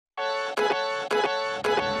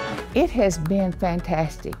It has been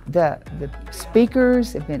fantastic. The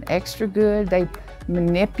speakers have been extra good. They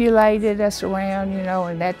manipulated us around,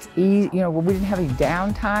 and that's easy. We didn't have any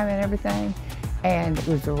downtime and everything. And it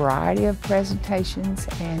was a variety of presentations,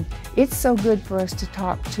 and it's so good for us to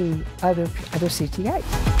talk to other CTAs.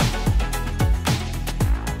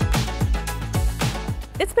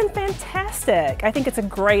 It's been fantastic. I think it's a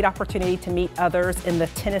great opportunity to meet others in the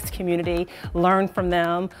tennis community, learn from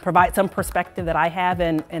them, provide some perspective that I have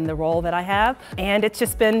in the role that I have, and it's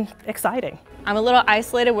just been exciting. I'm a little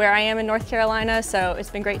isolated where I am in North Carolina, so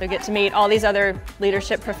it's been great to get to meet all these other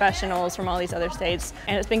leadership professionals from all these other states.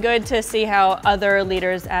 And it's been good to see how other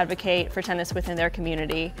leaders advocate for tennis within their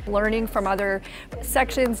community. Learning from other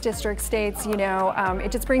sections, district, states,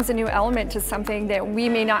 it just brings a new element to something that we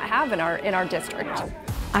may not have in our district.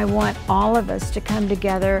 I want all of us to come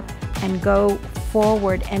together and go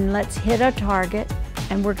forward, and let's hit a target,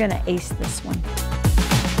 and we're going to ace this one.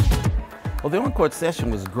 Well, the on-court session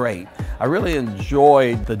was great. I really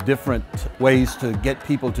enjoyed the different ways to get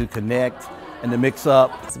people to connect and to mix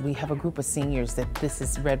up. We have a group of seniors that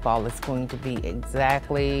this red ball is going to be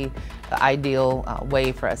exactly the ideal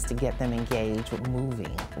way for us to get them engaged with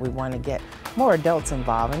moving. We want to get more adults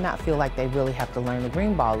involved and not feel like they really have to learn the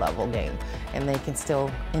green ball level game, and they can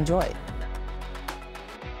still enjoy it.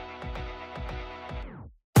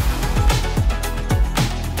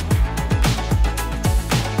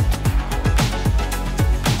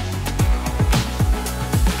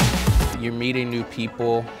 You're meeting new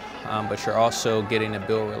people, but you're also getting to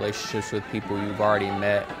build relationships with people you've already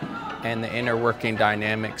met, and the inner working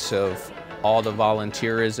dynamics of all the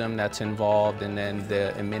volunteerism that's involved, and then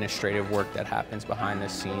the administrative work that happens behind the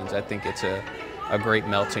scenes. I think it's a great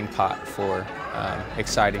melting pot for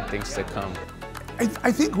exciting things to come.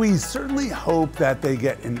 I think we certainly hope that they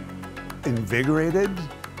get invigorated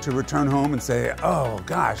to return home and say, oh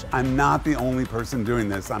gosh, I'm not the only person doing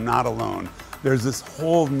this, I'm not alone. There's this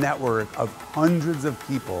whole network of hundreds of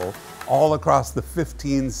people all across the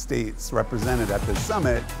 15 states represented at this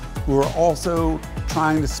summit who are also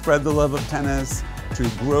trying to spread the love of tennis, to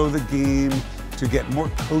grow the game, to get more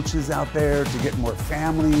coaches out there, to get more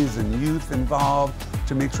families and youth involved,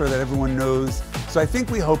 to make sure that everyone knows. So I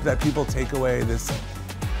think we hope that people take away this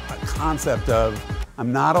concept of,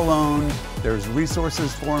 I'm not alone, there's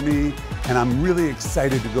resources for me, and I'm really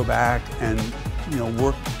excited to go back and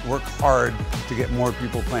work hard to get more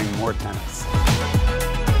people playing more tennis.